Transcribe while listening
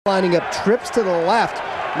lining up trips to the left.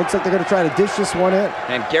 Looks like they're going to try to dish this one in.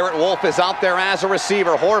 And Garrett Wolf is out there as a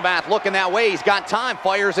receiver. Horvath looking that way. He's got time.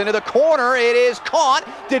 Fires into the corner. It is caught.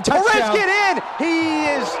 Did Perez get in? He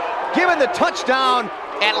is given the touchdown,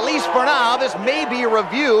 at least for now. This may be a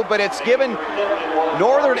review, but it's given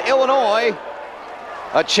Northern Illinois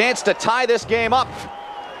a chance to tie this game up.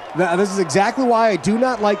 Now, this is exactly why I do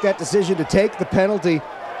not like that decision to take the penalty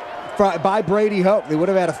by Brady Hope. They would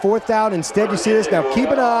have had a fourth down. Instead, you see this. Now, keep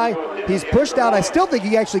an eye. He's pushed out. I still think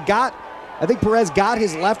he actually got, I think Perez got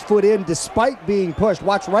his left foot in despite being pushed.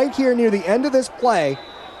 Watch right here near the end of this play.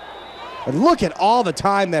 And look at all the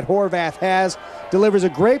time that Horvath has. Delivers a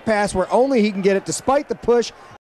great pass where only he can get it despite the push.